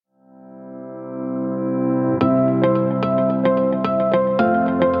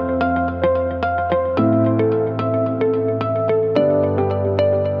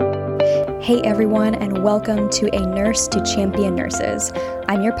Hey everyone, and welcome to A Nurse to Champion Nurses.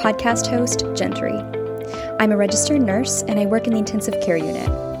 I'm your podcast host, Gentry. I'm a registered nurse and I work in the intensive care unit.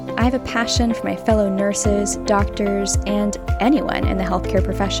 I have a passion for my fellow nurses, doctors, and anyone in the healthcare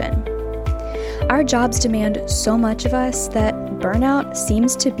profession. Our jobs demand so much of us that burnout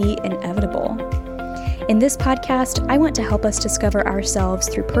seems to be inevitable. In this podcast, I want to help us discover ourselves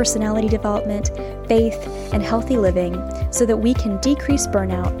through personality development, faith, and healthy living so that we can decrease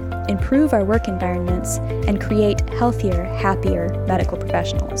burnout, improve our work environments, and create healthier, happier medical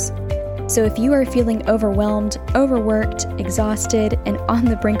professionals. So if you are feeling overwhelmed, overworked, exhausted, and on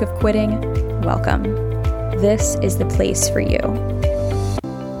the brink of quitting, welcome. This is the place for you.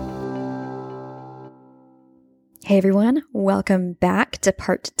 Hey everyone, welcome back to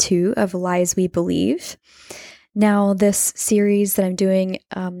part 2 of Lies We Believe. Now, this series that I'm doing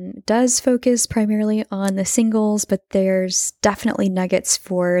does focus primarily on the singles, but there's definitely nuggets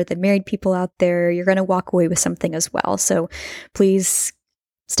for the married people out there. You're going to walk away with something as well, so please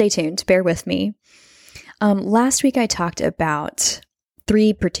stay tuned, bear with me. Last week I talked about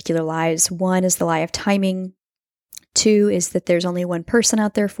 3 particular lies. 1 is the lie of timing, 2 is that there's only one person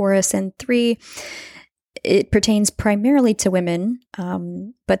out there for us, and 3, it pertains primarily to women,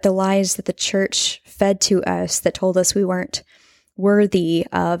 but the lies that the church fed to us that told us we weren't worthy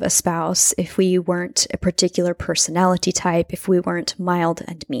of a spouse if we weren't a particular personality type, if we weren't mild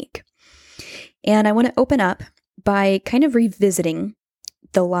and meek. And I want to open up by kind of revisiting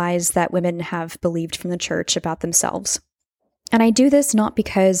the lies that women have believed from the church about themselves. And I do this not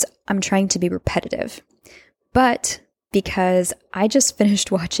because I'm trying to be repetitive, but because I just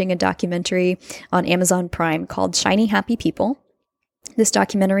finished watching a documentary on Amazon Prime called Shiny Happy People. This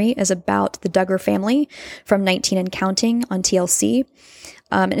documentary is about the Duggar family from 19 and Counting on TLC.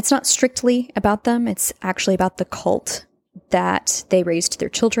 And it's not strictly about them. It's actually about the cult that they raised their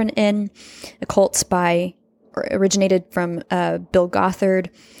children in. A cult originated from Bill Gothard,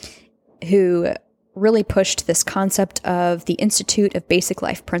 who really pushed this concept of the Institute of Basic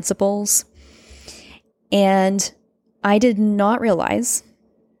Life Principles. And I did not realize,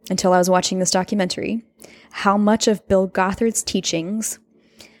 until I was watching this documentary, how much of Bill Gothard's teachings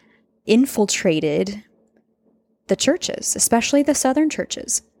infiltrated the churches, especially the Southern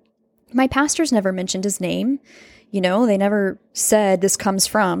churches. My pastors never mentioned his name. They never said this comes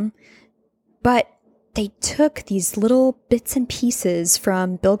from, but they took these little bits and pieces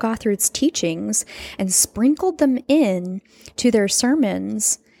from Bill Gothard's teachings and sprinkled them in to their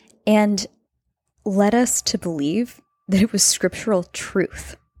sermons and led us to believe that it was scriptural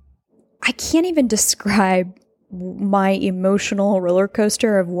truth. I can't even describe my emotional roller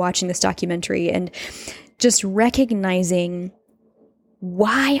coaster of watching this documentary and just recognizing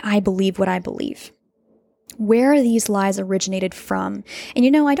why I believe what I believe, where these lies originated from.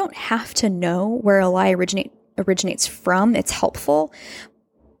 And I don't have to know where a lie originates from. It's helpful,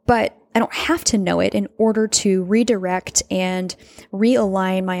 but I don't have to know it in order to redirect and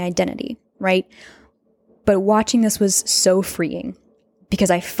realign my identity, right? But watching this was so freeing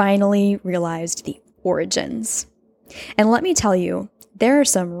because I finally realized the origins. And let me tell you, there are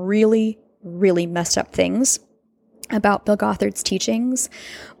some really, really messed up things about Bill Gothard's teachings.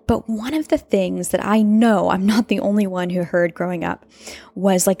 But one of the things that I know I'm not the only one who heard growing up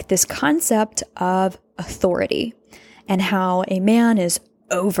was like this concept of authority and how a man is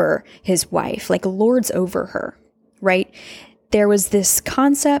over his wife, like lords over her, right? There was this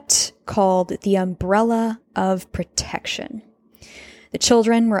concept called the umbrella of protection. The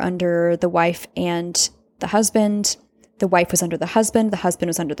children were under the wife and the husband. The wife was under the husband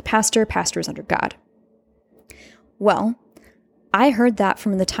was under the pastor was under God. Well, I heard that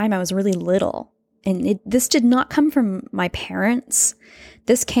from the time I was really little. And this did not come from my parents.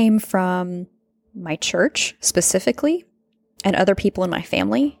 This came from my church specifically and other people in my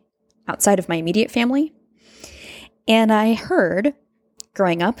family, outside of my immediate family. And I heard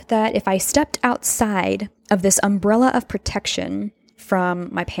growing up that if I stepped outside of this umbrella of protection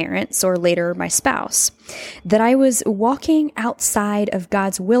from my parents or later my spouse, that I was walking outside of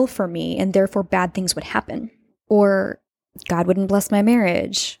God's will for me and therefore bad things would happen. Or God wouldn't bless my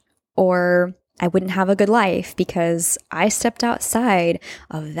marriage, or I wouldn't have a good life because I stepped outside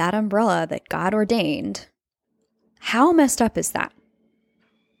of that umbrella that God ordained. How messed up is that?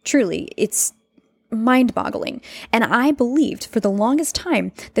 Truly, it's mind-boggling. And I believed for the longest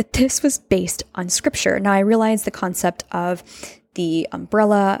time that this was based on scripture. Now I realize the concept of the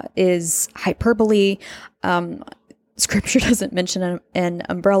umbrella is hyperbole. Scripture doesn't mention an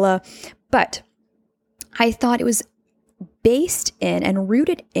umbrella, but I thought it was based in and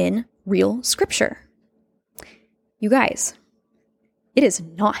rooted in real scripture. You guys, it is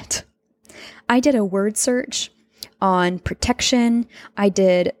not. I did a word search on protection. I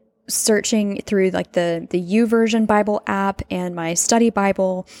did searching through like the YouVersion Bible app and my study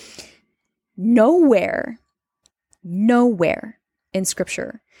Bible. Nowhere in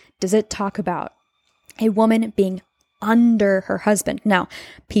Scripture does it talk about a woman being under her husband. Now,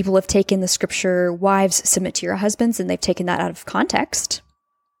 people have taken the Scripture, wives submit to your husbands, and they've taken that out of context.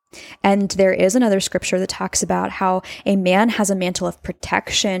 And there is another Scripture that talks about how a man has a mantle of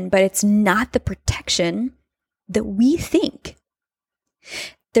protection, but it's not the protection that we think.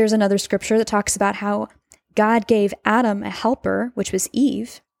 There's another Scripture that talks about how God gave Adam a helper, which was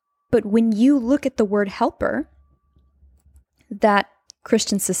Eve. But when you look at the word helper, that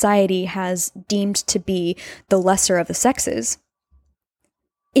Christian society has deemed to be the lesser of the sexes,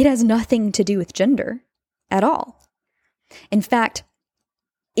 it has nothing to do with gender at all. In fact,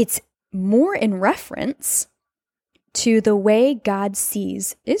 it's more in reference to the way God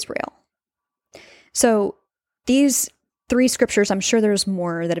sees Israel. So these 3 scriptures, I'm sure there's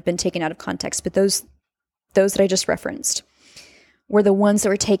more that have been taken out of context, but those that I just referenced were the ones that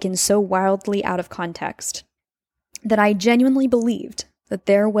were taken so wildly out of context that I genuinely believed that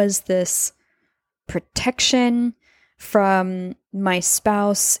there was this protection from my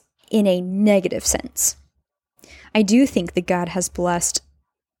spouse in a negative sense. I do think that God has blessed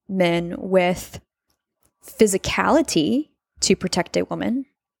men with physicality to protect a woman.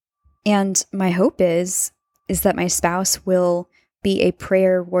 And my hope is that my spouse will be a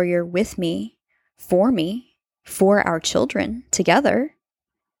prayer warrior with me, for our children together.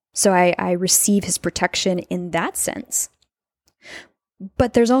 So I receive his protection in that sense.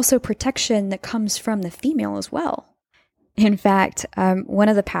 But there's also protection that comes from the female as well. In fact, one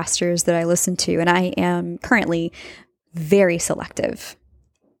of the pastors that I listen to, and I am currently very selective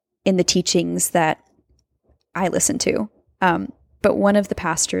in the teachings that I listen to, but one of the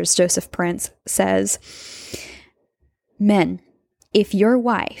pastors, Joseph Prince, says, men, if your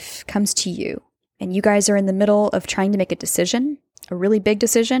wife comes to you and you guys are in the middle of trying to make a decision, a really big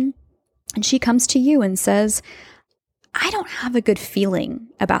decision, and she comes to you and says, I don't have a good feeling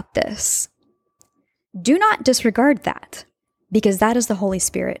about this. Do not disregard that, because that is the Holy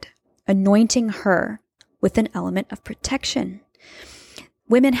Spirit anointing her with an element of protection.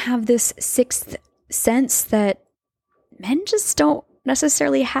 Women have this sixth sense that men just don't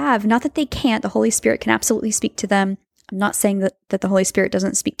necessarily have. Not that they can't. The Holy Spirit can absolutely speak to them. I'm not saying that the Holy Spirit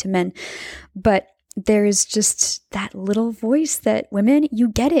doesn't speak to men, but there's just that little voice that women, you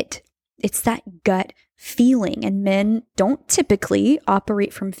get it. It's that gut feeling, and men don't typically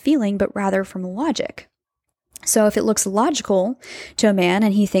operate from feeling, but rather from logic. So if it looks logical to a man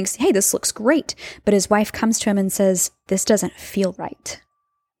and he thinks, hey, this looks great, but his wife comes to him and says, this doesn't feel right.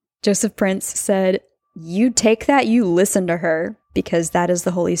 Joseph Prince said, you take that, you listen to her, because that is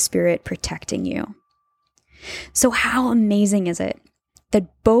the Holy Spirit protecting you. So how amazing is it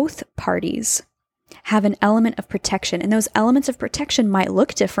that both parties have an element of protection, and those elements of protection might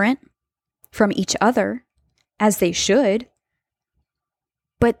look different from each other, as they should,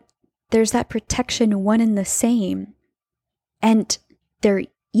 but there's that protection one and the same, and they're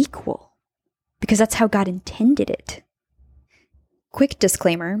equal, because that's how God intended it. Quick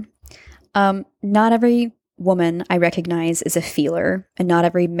disclaimer, not every woman I recognize is a feeler, and not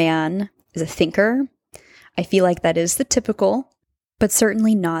every man is a thinker. I feel like that is the typical, but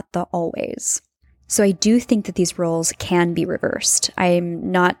certainly not the always. So I do think that these roles can be reversed.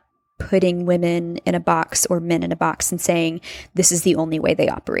 I'm not putting women in a box or men in a box and saying this is the only way they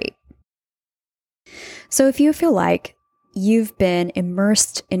operate. So if you feel like you've been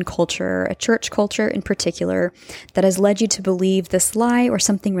immersed in culture, a church culture in particular, that has led you to believe this lie or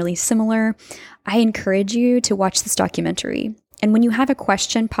something really similar, I encourage you to watch this documentary. And when you have a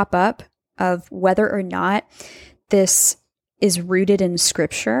question pop up of whether or not this is rooted in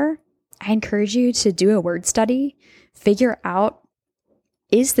Scripture, I encourage you to do a word study, figure out,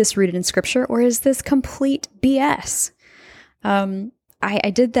 is this rooted in Scripture or is this complete BS?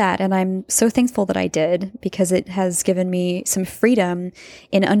 I did that, and I'm so thankful that I did, because it has given me some freedom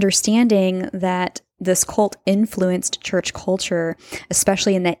in understanding that this cult influenced church culture,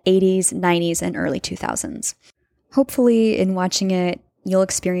 especially in the 80s, 90s, and early 2000s. Hopefully, in watching it, you'll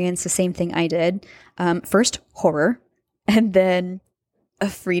experience the same thing I did. First, horror, and then a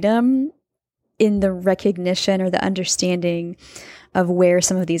freedom in the recognition or the understanding of where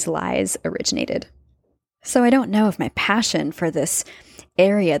some of these lies originated. So I don't know if my passion for this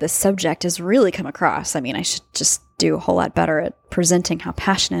area, this subject, has really come across. I mean, I should just do a whole lot better at presenting how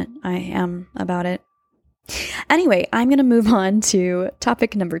passionate I am about it. Anyway, I'm going to move on to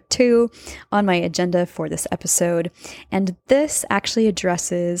topic number 2 on my agenda for this episode. And this actually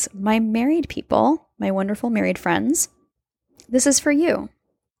addresses my married people, my wonderful married friends. This is for you.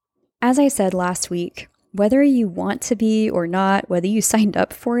 As I said last week, whether you want to be or not, whether you signed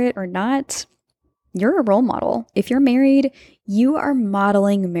up for it or not, you're a role model. If you're married, you are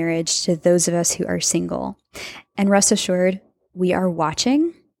modeling marriage to those of us who are single. And rest assured, we are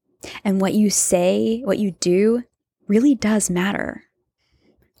watching. And what you say, what you do, really does matter.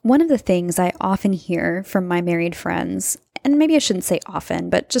 One of the things I often hear from my married friends, and maybe I shouldn't say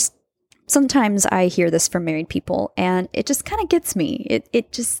often, but just sometimes I hear this from married people, and it just kind of gets me.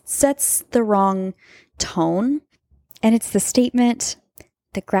 It just sets the wrong tone. And it's the statement,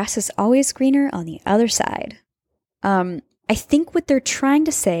 the grass is always greener on the other side. I think what they're trying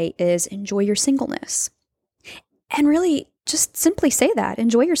to say is enjoy your singleness. And really, just simply say that.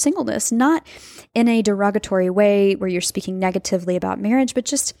 Enjoy your singleness, not in a derogatory way where you're speaking negatively about marriage, but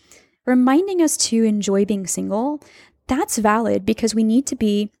just reminding us to enjoy being single. That's valid because we need to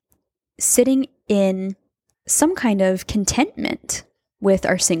be sitting in some kind of contentment with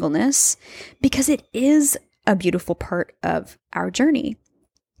our singleness because it is a beautiful part of our journey.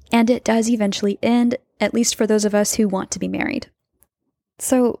 And it does eventually end, at least for those of us who want to be married.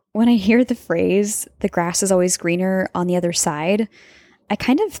 So when I hear the phrase, the grass is always greener on the other side, I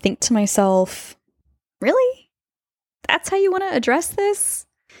kind of think to myself, really? That's how you want to address this?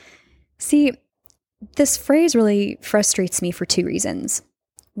 See, this phrase really frustrates me for 2 reasons.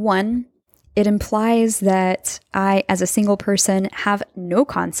 One, it implies that I, as a single person, have no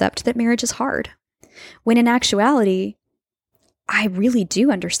concept that marriage is hard, when in actuality, I really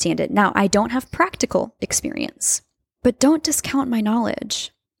do understand it. Now, I don't have practical experience. But don't discount my knowledge,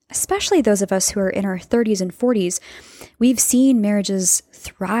 especially those of us who are in our 30s and 40s. We've seen marriages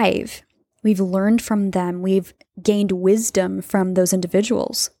thrive. We've learned from them. We've gained wisdom from those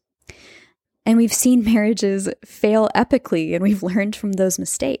individuals. And we've seen marriages fail epically, and we've learned from those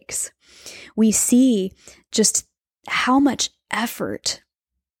mistakes. We see just how much effort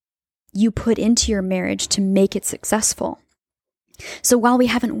you put into your marriage to make it successful. So while we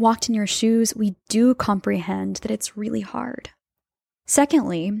haven't walked in your shoes, we do comprehend that it's really hard.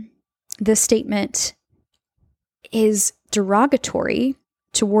 Secondly, this statement is derogatory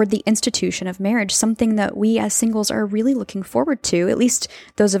toward the institution of marriage, something that we as singles are really looking forward to, at least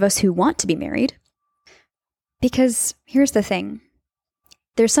those of us who want to be married. Because here's the thing.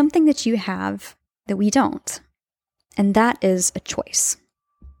 There's something that you have that we don't, and that is a choice.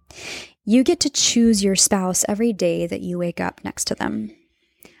 You get to choose your spouse every day that you wake up next to them.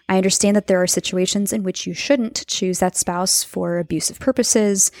 I understand that there are situations in which you shouldn't choose that spouse for abusive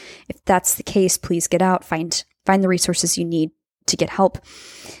purposes. If that's the case, please get out, find the resources you need to get help.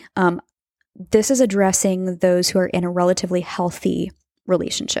 This is addressing those who are in a relatively healthy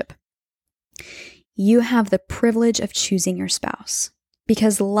relationship. You have the privilege of choosing your spouse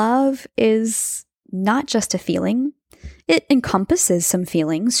because love is not just a feeling. It encompasses some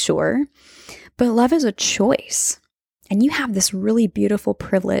feelings, sure, but love is a choice. And you have this really beautiful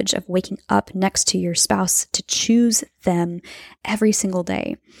privilege of waking up next to your spouse to choose them every single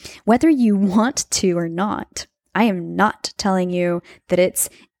day, whether you want to or not. I am not telling you that it's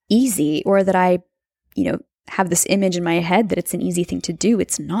easy or that I, have this image in my head that it's an easy thing to do.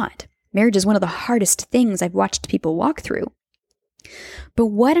 It's not. Marriage is one of the hardest things I've watched people walk through. But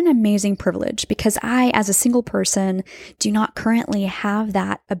what an amazing privilege, because I, as a single person, do not currently have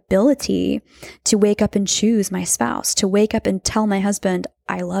that ability to wake up and choose my spouse, to wake up and tell my husband,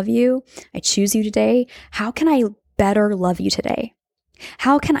 I love you, I choose you today. How can I better love you today?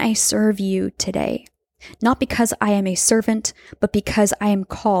 How can I serve you today? Not because I am a servant, but because I am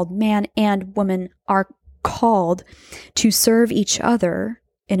called, man and woman are called to serve each other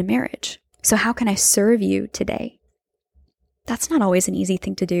in a marriage. So how can I serve you today? That's not always an easy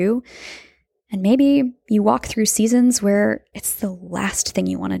thing to do. And maybe you walk through seasons where it's the last thing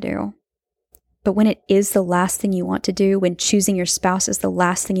you want to do. But when it is the last thing you want to do, when choosing your spouse is the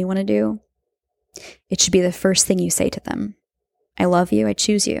last thing you want to do, it should be the first thing you say to them. I love you, I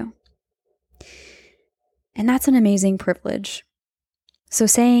choose you. And that's an amazing privilege. So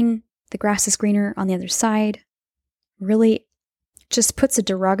saying the grass is greener on the other side really just puts a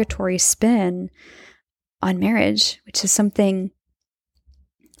derogatory spin on marriage, which is something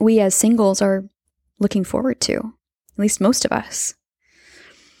we as singles are looking forward to, at least most of us.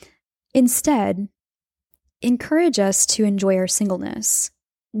 Instead, encourage us to enjoy our singleness,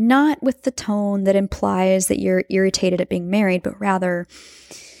 not with the tone that implies that you're irritated at being married, but rather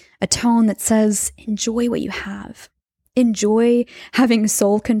a tone that says, enjoy what you have. Enjoy having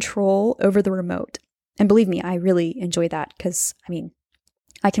sole control over the remote. And believe me, I really enjoy that because,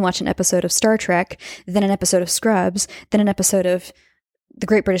 I can watch an episode of Star Trek, then an episode of Scrubs, then an episode of The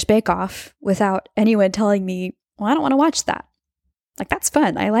Great British Bake Off without anyone telling me, well, I don't want to watch that. Like, that's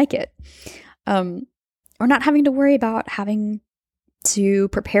fun. I like it. Or not having to worry about having to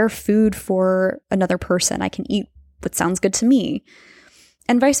prepare food for another person. I can eat what sounds good to me.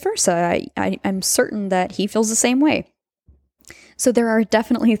 And vice versa. I'm certain that he feels the same way. So there are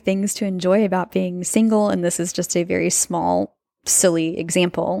definitely things to enjoy about being single, and this is just a very small, silly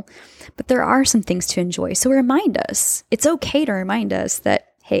example. But there are some things to enjoy. So remind us. It's okay to remind us that,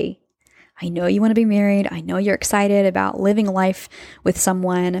 hey, I know you want to be married. I know you're excited about living life with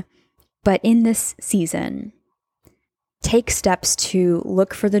someone. But in this season, take steps to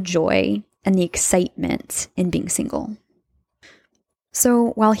look for the joy and the excitement in being single.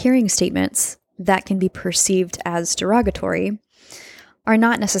 So while hearing statements that can be perceived as derogatory are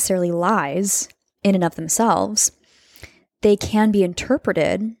not necessarily lies in and of themselves, they can be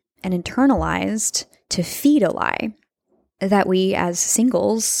interpreted and internalized to feed a lie that we as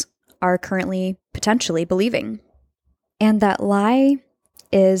singles are currently potentially believing. And that lie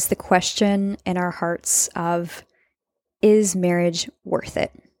is the question in our hearts of, is marriage worth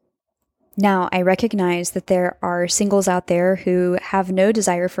it? Now, I recognize that there are singles out there who have no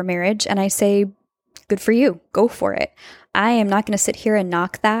desire for marriage, and I say, good for you, go for it. I am not going to sit here and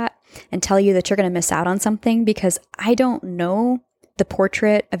knock that and tell you that you're going to miss out on something because I don't know the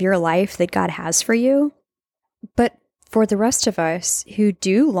portrait of your life that God has for you. But for the rest of us who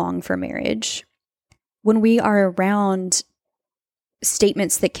do long for marriage, when we are around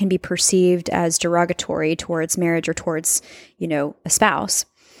statements that can be perceived as derogatory towards marriage or towards, a spouse,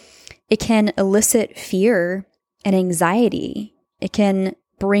 it can elicit fear and anxiety. It can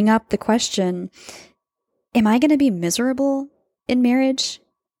bring up the question, am I going to be miserable in marriage?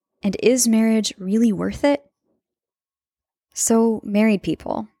 And is marriage really worth it? So, married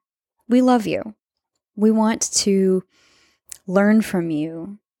people, we love you. We want to learn from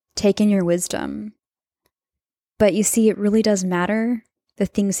you, take in your wisdom. But you see, it really does matter, the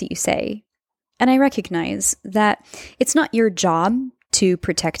things that you say. And I recognize that it's not your job to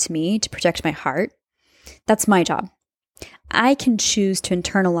protect me, to protect my heart. That's my job. I can choose to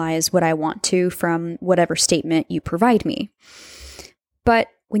internalize what I want to from whatever statement you provide me. But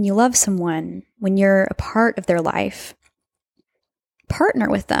when you love someone, when you're a part of their life, partner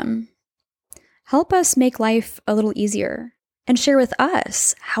with them. Help us make life a little easier. And share with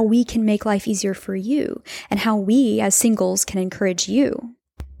us how we can make life easier for you and how we as singles can encourage you.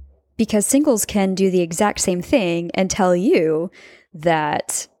 Because singles can do the exact same thing and tell you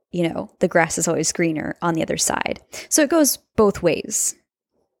that, the grass is always greener on the other side. So it goes both ways.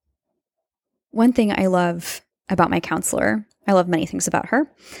 One thing I love about my counselor, I love many things about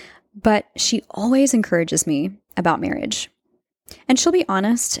her, but she always encourages me about marriage. And she'll be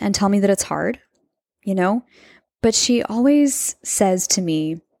honest and tell me that it's hard, But she always says to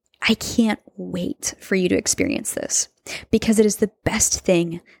me, I can't wait for you to experience this because it is the best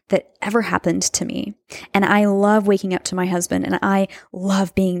thing that ever happened to me. And I love waking up to my husband and I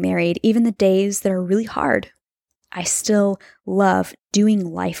love being married, even the days that are really hard. I still love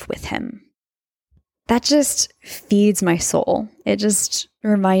doing life with him. That just feeds my soul. It just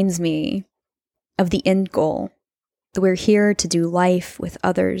reminds me of the end goal, that we're here to do life with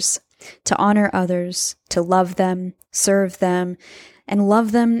others, to honor others, to love them, serve them, and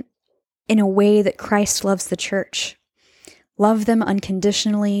love them in a way that Christ loves the church. Love them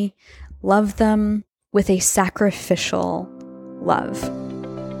unconditionally, love them with a sacrificial love.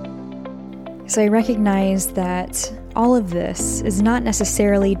 So I recognize that all of this is not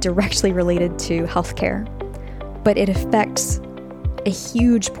necessarily directly related to healthcare, but it affects a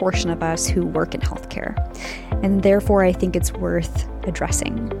huge portion of us who work in healthcare. And therefore, I think it's worth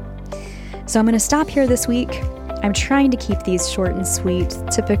addressing. So I'm going to stop here this week. I'm trying to keep these short and sweet.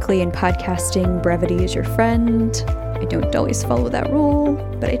 Typically in podcasting, brevity is your friend. I don't always follow that rule,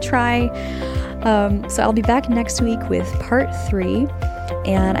 but I try. So I'll be back next week with part 3.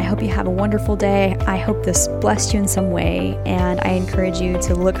 And I hope you have a wonderful day. I hope this blessed you in some way. And I encourage you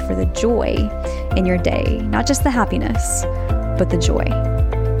to look for the joy in your day, not just the happiness, but the joy.